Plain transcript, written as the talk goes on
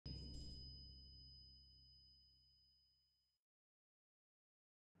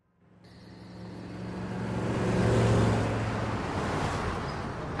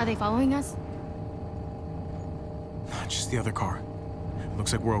Are they following us? Just the other car.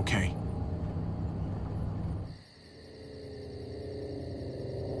 Looks like we're okay.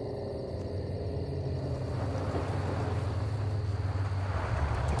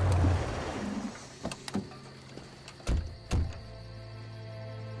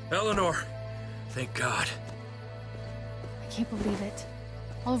 Eleanor! Thank God. I can't believe it.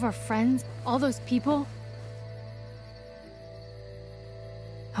 All of our friends, all those people.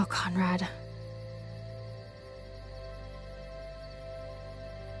 Oh, Conrad.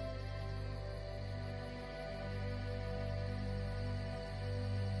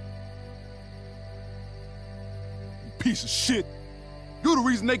 Piece of shit. You're the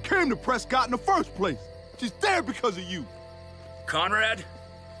reason they came to Prescott in the first place. She's there because of you. Conrad?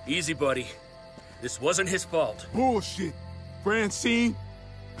 Easy, buddy. This wasn't his fault. Bullshit. Francine,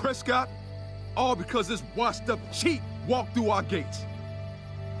 Prescott, all because this washed-up cheat walked through our gates.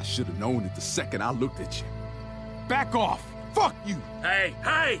 I should have known it the second I looked at you. Back off. Fuck you. Hey,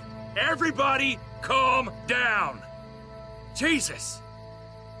 hey! Everybody, calm down! Jesus!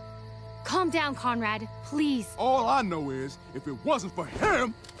 Calm down, Conrad, please. All I know is, if it wasn't for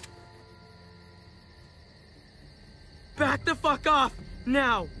him... Back the fuck off,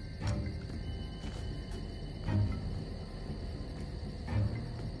 now!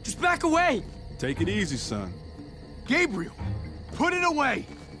 Just back away! Take it easy, son. Gabriel, put it away!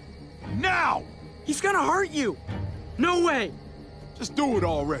 Now! He's gonna hurt you! No way! Just do it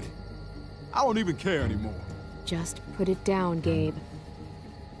already. I don't even care anymore. Just put it down, Gabe.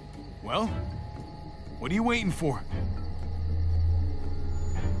 Well, what are you waiting for?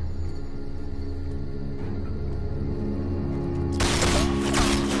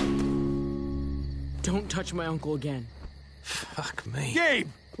 Don't touch my uncle again. Fuck me. Gabe!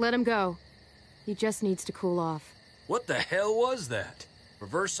 Let him go. He just needs to cool off. What the hell was that?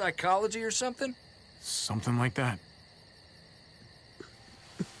 Reverse psychology or something? Something like that.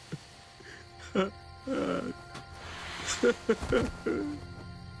 We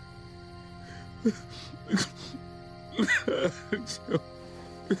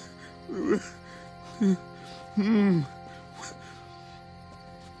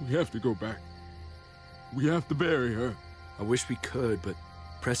have to go back. We have to bury her. I wish we could, but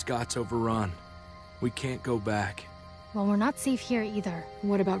Prescott's overrun. We can't go back. Well, we're not safe here either.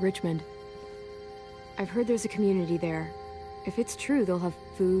 What about Richmond? I've heard there's a community there. If it's true, they'll have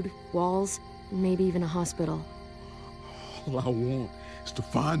food, walls, maybe even a hospital. All I want is to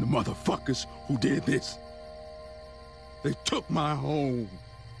find the motherfuckers who did this. They took my home.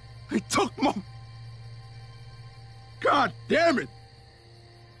 They took my... God damn it!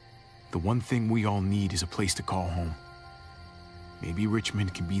 The one thing we all need is a place to call home. Maybe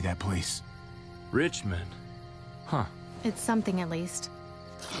Richmond can be that place. Richmond? Huh. It's something at least.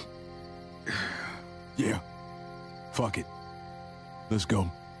 Yeah. Fuck it. Let's go.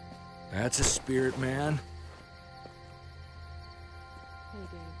 That's a spirit, man. Hey,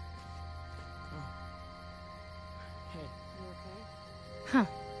 Dave. Hey, you okay? Huh.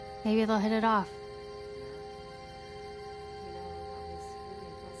 Maybe they'll hit it off.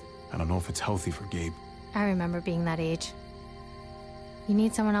 I don't know if it's healthy for Gabe. I remember being that age. You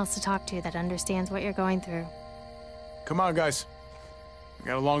need someone else to talk to that understands what you're going through. Come on, guys. We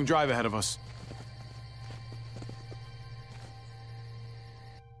got a long drive ahead of us.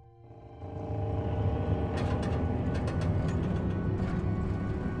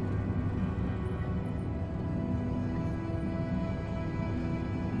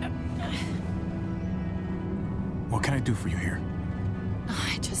 What can I do for you here?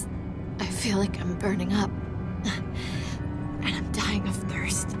 I feel like I'm burning up. And I'm dying of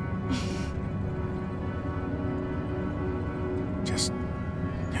thirst. Just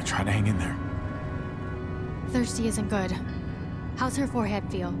try to hang in there. Thirsty isn't good. How's her forehead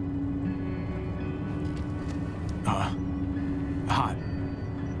feel? Hot.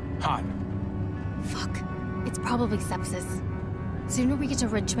 Hot. Fuck. It's probably sepsis. Sooner we get to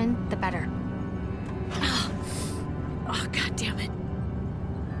Richmond, the better. Oh, God damn it.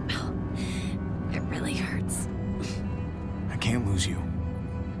 Oh, it really hurts. I can't lose you.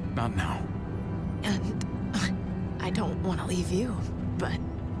 Not now. And I don't want to leave you, but...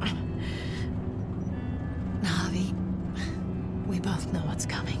 Navi, we both know what's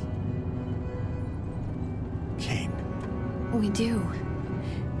coming. Kane. We do.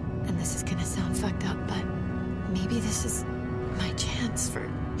 And this is gonna sound fucked up, but maybe this is my chance for...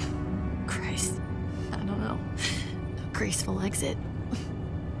 Christ. I don't know. A graceful exit.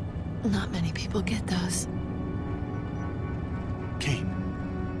 Not many people get those. Kane.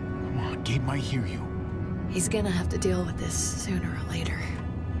 Come on, Gabe might hear you. He's gonna have to deal with this sooner or later.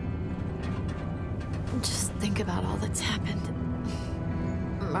 Just think about all that's happened.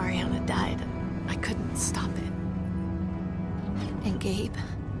 Mariana died. I couldn't stop it. And Gabe,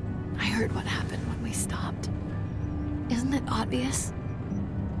 I heard what happened when we stopped. Isn't it obvious?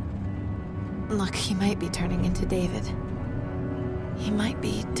 Look, he might be turning into David. He might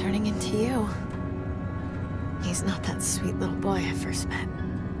be turning into you. He's not that sweet little boy I first met.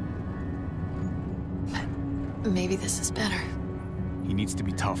 But maybe this is better. He needs to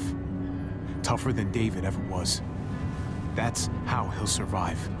be tough. Tougher than David ever was. That's how he'll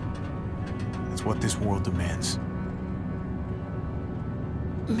survive. That's what this world demands.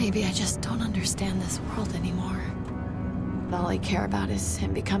 Maybe I just don't understand this world anymore. All I care about is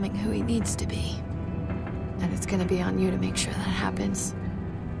him becoming who he needs to be. And it's gonna be on you to make sure that happens.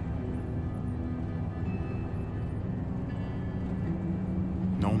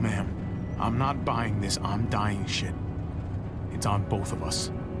 No, ma'am. I'm not buying this I'm dying shit. It's on both of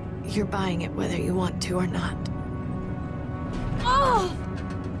us. You're buying it whether you want to or not. Oh!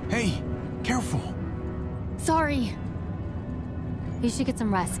 Hey, careful. Sorry. You should get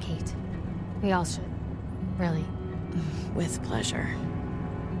some rest, Kate. We all should. Really. With pleasure.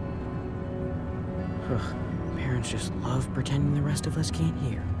 Parents just love pretending the rest of us can't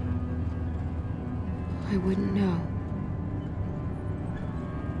hear. I wouldn't know.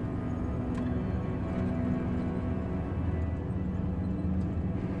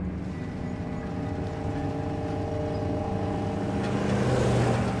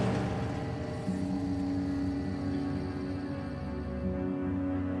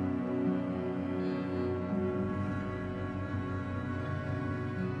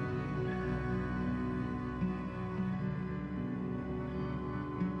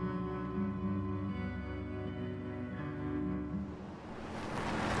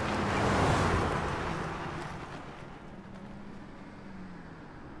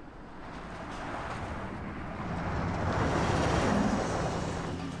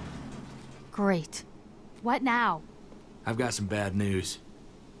 Great. What now? I've got some bad news.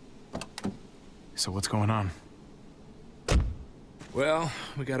 So what's going on? Well,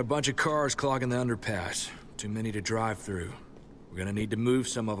 we got a bunch of cars clogging the underpass. Too many to drive through. We're gonna need to move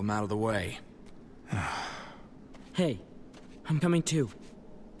some of them out of the way. Hey, I'm coming too.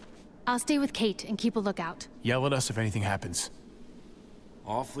 I'll stay with Kate and keep a lookout. Yell at us if anything happens.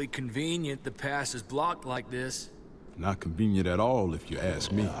 Awfully convenient the pass is blocked like this. Not convenient at all, if you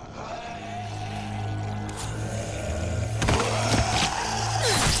ask me.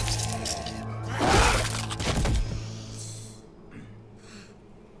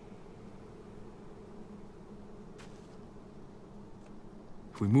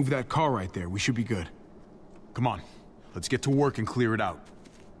 If we move that car right there, we should be good. Come on, let's get to work and clear it out.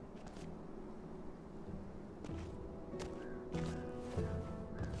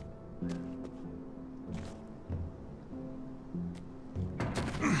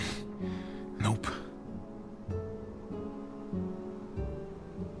 Nope.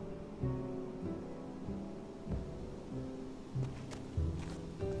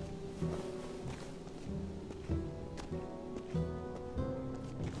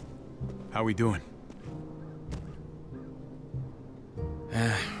 How we doing?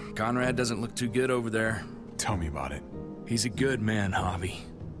 Conrad doesn't look too good over there. Tell me about it. He's a good man, Javi.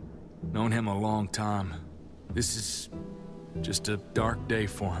 Known him a long time. This is just a dark day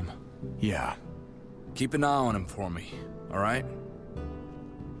for him. Yeah. Keep an eye on him for me, all right?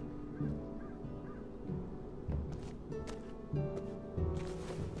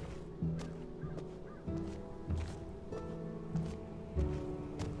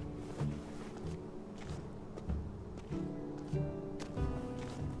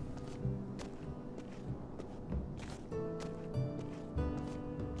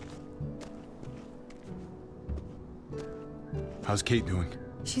 How's Kate doing?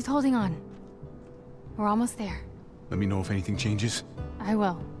 She's holding on. We're almost there. Let me know if anything changes. I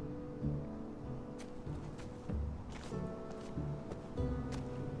will.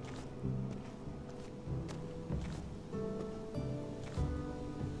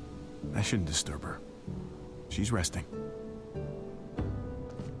 I shouldn't disturb her. She's resting.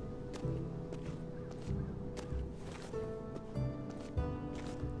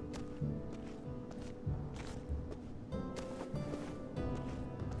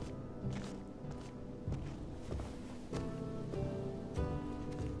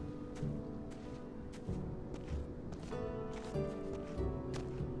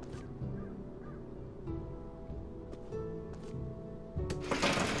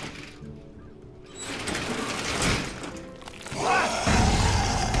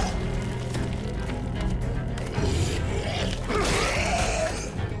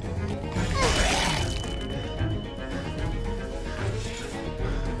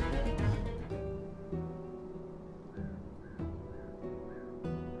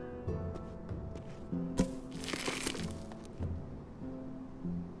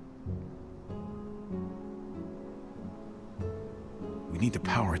 need to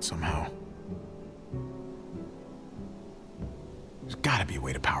power it somehow. There's gotta be a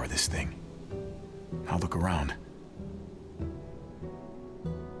way to power this thing. I'll look around.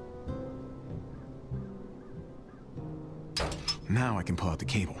 Now I can pull out the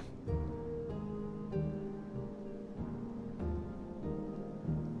cable.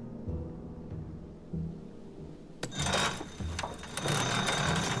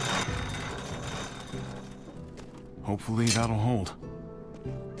 Hopefully that'll hold.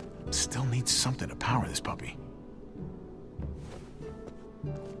 Still need something to power this puppy.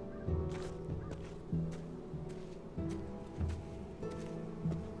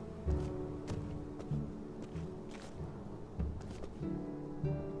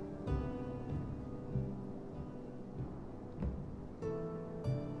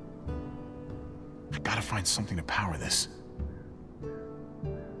 I gotta find something to power this.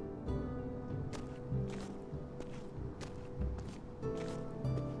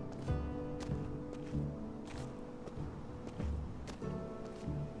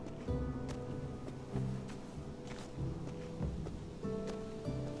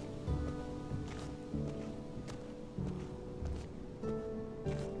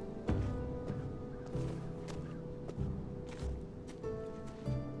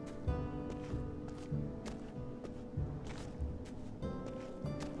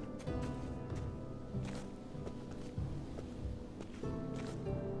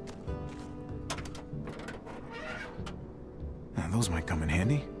 Those might come in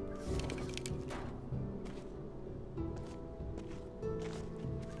handy.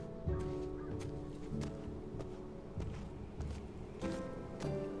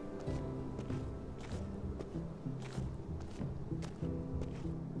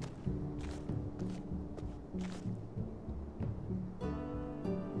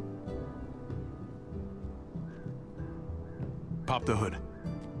 Pop the hood.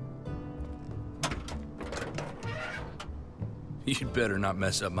 You'd better not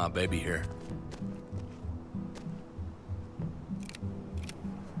mess up my baby here.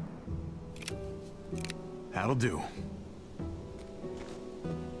 That'll do.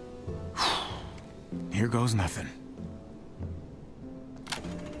 Here goes nothing.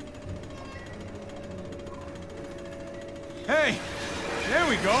 Hey! There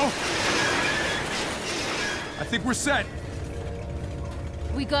we go! I think we're set.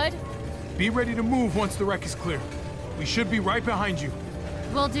 We good? Be ready to move once the wreck is clear. We should be right behind you.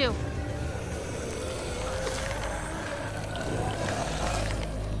 Will do.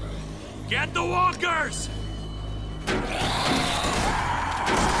 Get the walkers! Tommy!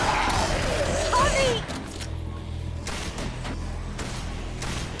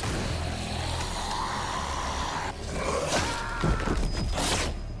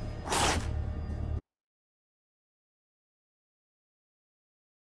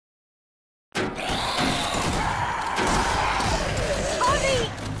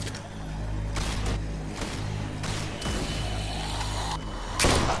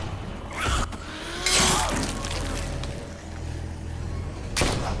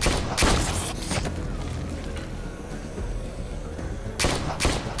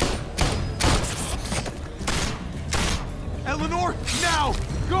 Eleanor, now!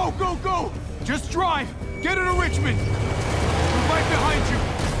 Go, go, go! Just drive! Get her to Richmond! We're right behind you!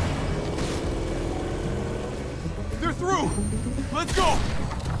 They're through! Let's go!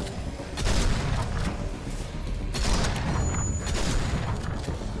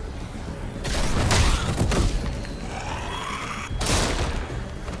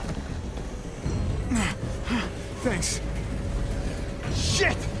 Thanks.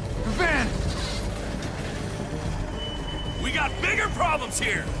 Shit! The van! We got bigger problems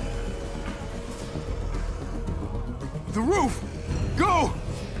here! The roof! Go!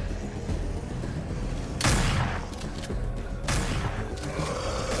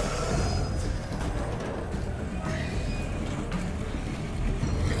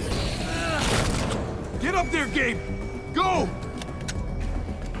 Get up there, Gabe! Go!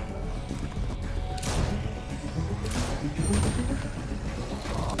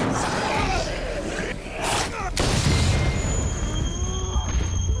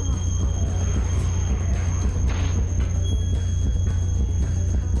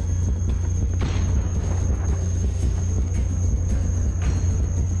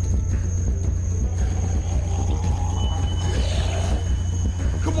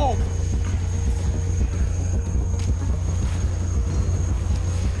 Come on!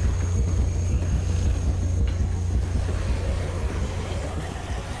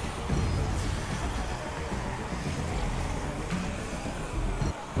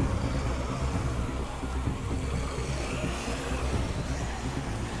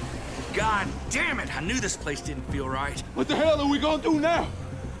 God damn it! I knew this place didn't feel right. What the hell are we gonna do now?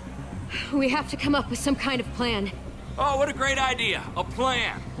 We have to come up with some kind of plan. Oh, what a great idea. A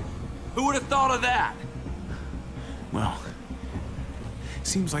plan. Who would have thought of that? Well,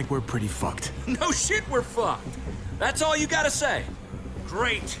 seems like we're pretty fucked. No shit, we're fucked. That's all you gotta say.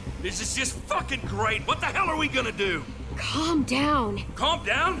 Great. This is just fucking great. What the hell are we gonna do? Calm down. Calm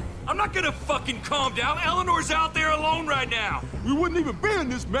down? I'm not gonna fucking calm down. Eleanor's out there alone right now. We wouldn't even be in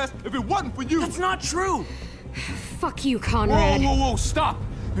this mess if it wasn't for you. That's not true. Fuck you, Whoa, Conrad. whoa, whoa, stop!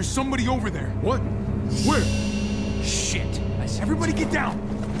 There's somebody over there. What? Where? Shit. Everybody get down!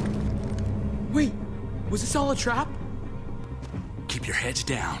 Wait, was this all a trap? Keep your heads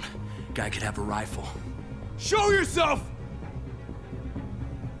down. Guy could have a rifle. Show yourself!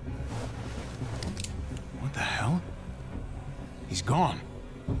 What the hell? He's gone.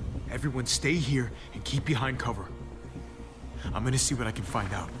 Everyone stay here and keep behind cover. I'm gonna see what I can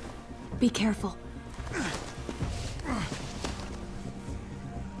find out. Be careful.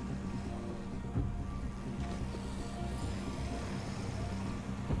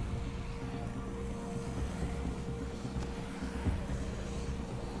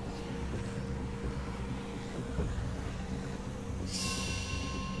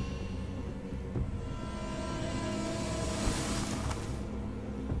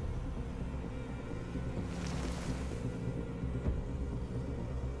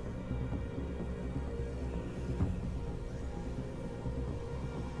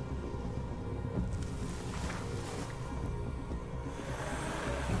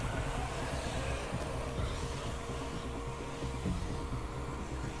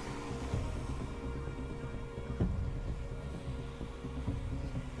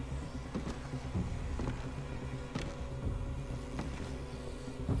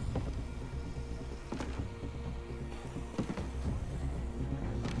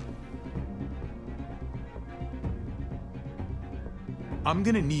 I'm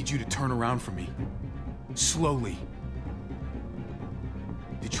gonna need you to turn around for me. Slowly.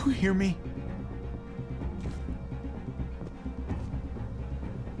 Did you hear me?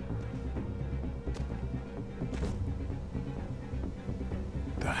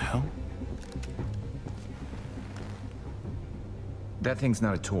 The hell? That thing's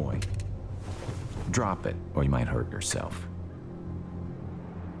not a toy. Drop it, or you might hurt yourself.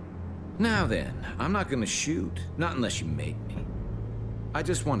 Now then, I'm not gonna shoot. Not unless you make me. I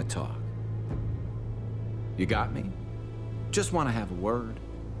just want to talk. You got me? Just want to have a word.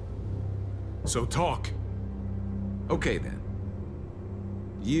 So talk. Okay then.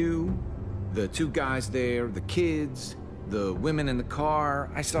 You, the two guys there, the kids, the women in the car,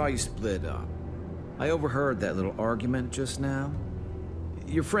 I saw you split up. I overheard that little argument just now.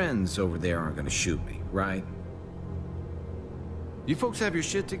 Your friends over there aren't gonna shoot me, right? You folks have your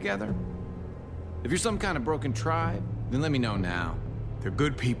shit together? If you're some kind of broken tribe, then let me know now. They're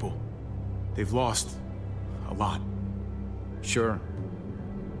good people. They've lost a lot. Sure.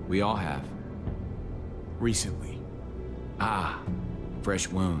 We all have. Recently. Ah, fresh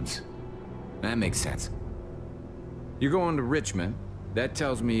wounds. That makes sense. You're going to Richmond. That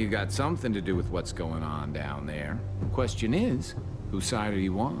tells me you got something to do with what's going on down there. Question is, whose side are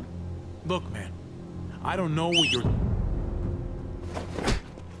you on? Look, man. I don't know what you're...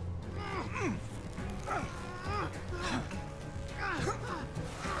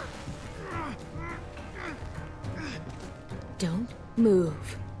 Don't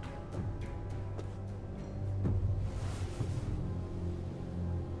move.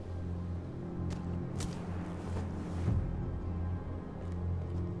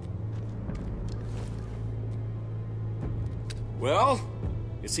 Well,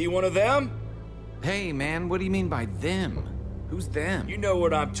 is he one of them? Hey, man, what do you mean by them? Who's them? You know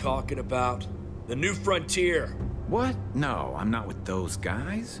what I'm talking about. The New Frontier. What? No, I'm not with those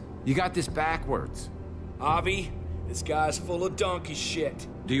guys. You got this backwards. Avi, this guy's full of donkey shit.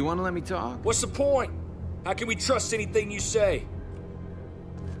 Do you want to let me talk? What's the point? How can we trust anything you say?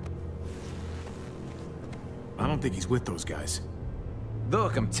 I don't think he's with those guys.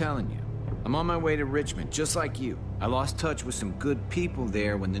 Look, I'm telling you. I'm on my way to Richmond, just like you. I lost touch with some good people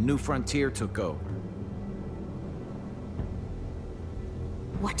there when the New Frontier took over.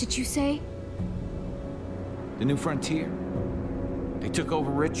 What did you say? The New Frontier? They took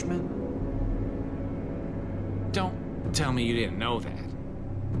over Richmond? Don't tell me you didn't know that.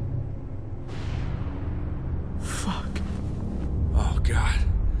 Fuck. Oh, God.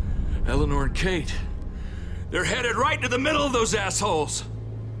 Eleanor and Kate. They're headed right into the middle of those assholes.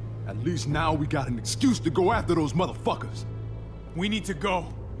 At least now we got an excuse to go after those motherfuckers. We need to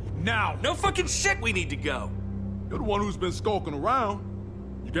go. Now. No fucking shit we need to go. You're the one who's been skulking around.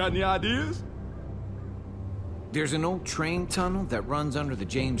 You got any ideas? There's an old train tunnel that runs under the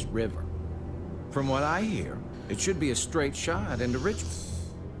James River. From what I hear, it should be a straight shot into Richmond.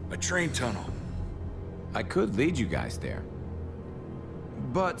 A train tunnel. I could lead you guys there.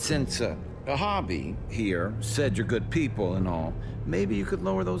 But since a hobby here said you're good people and all, maybe you could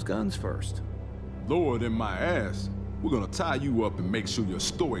lower those guns first. Lower than my ass. We're gonna tie you up and make sure your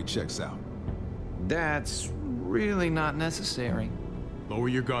story checks out. That's really not necessary. Lower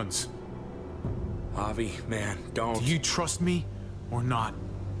your guns. Javi, man, don't. Do you trust me or not?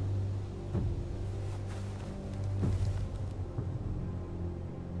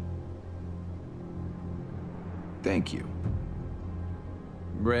 Thank you.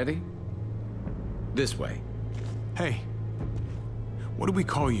 Ready? This way. Hey, what do we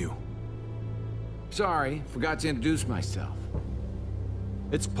call you? Sorry, forgot to introduce myself.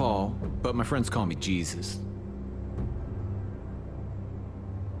 It's Paul, but my friends call me Jesus.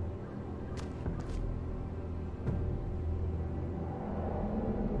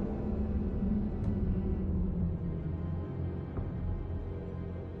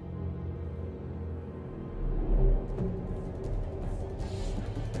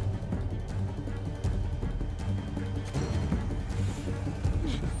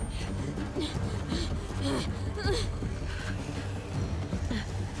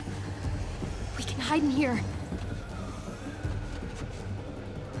 Hide in here.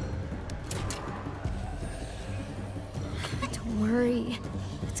 Don't worry.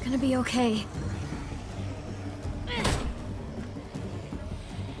 It's gonna be okay.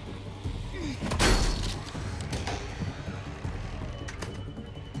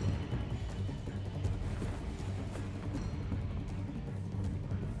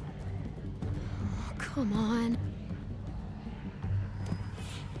 Oh, come on.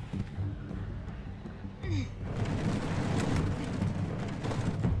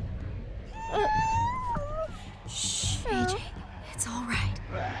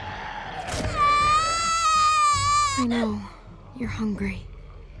 I know. You're hungry.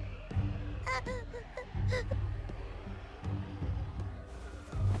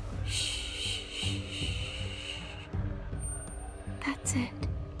 Shh. That's it.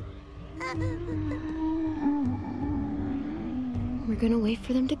 We're gonna wait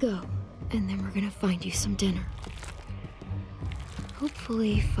for them to go, and then we're gonna find you some dinner.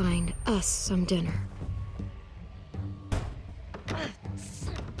 Hopefully find us some dinner.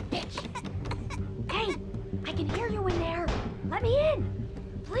 Let me in!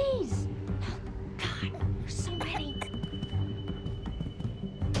 Please! God, there's so many.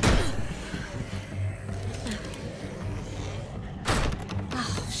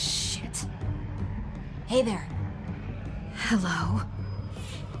 Oh, shit. Hey there. Hello.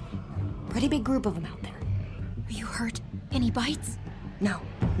 Pretty big group of them out there. Are you hurt? Any bites? No,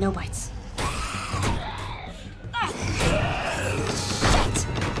 no bites.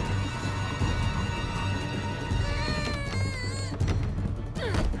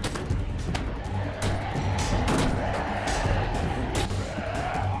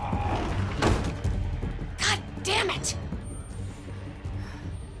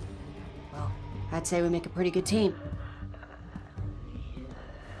 I'd say we make a pretty good team.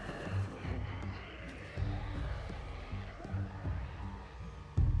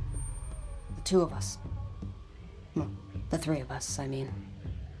 The two of us. Well, the three of us, I mean.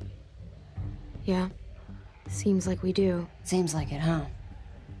 Yeah, seems like we do. Seems like it, huh?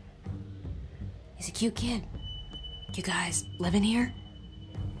 He's a cute kid. You guys living here?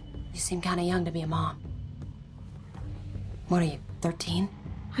 You seem kinda young to be a mom. What are you, 13?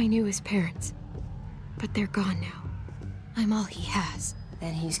 I knew his parents. But they're gone now. I'm all he has.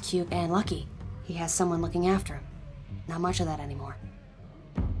 Then he's cute and lucky. He has someone looking after him. Not much of that anymore.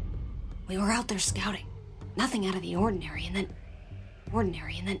 We were out there scouting. Nothing out of the ordinary, and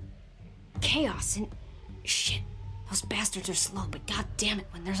then... chaos, and... shit. Those bastards are slow, but god damn it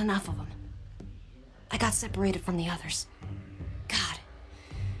when there's enough of them. I got separated from the others. God.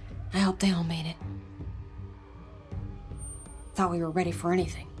 I hope they all made it. Thought we were ready for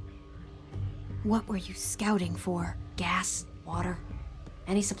anything. What were you scouting for? Gas, water,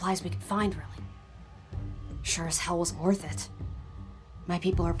 any supplies we could find, really. Sure as hell wasn't worth it. My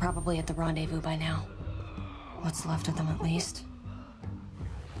people are probably at the rendezvous by now. What's left of them, at least.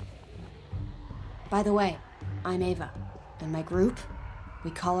 By the way, I'm Ava, and my group, we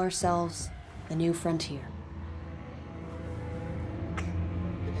call ourselves the New Frontier.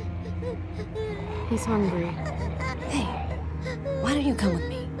 He's hungry. Hey, why don't you come with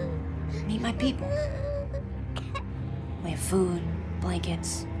me? Meet my people. We have food,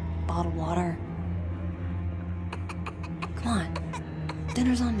 blankets, bottled water. Come on.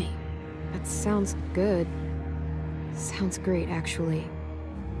 Dinner's on me. That sounds good. Sounds great, actually.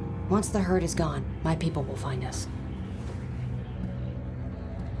 Once the herd is gone, my people will find us.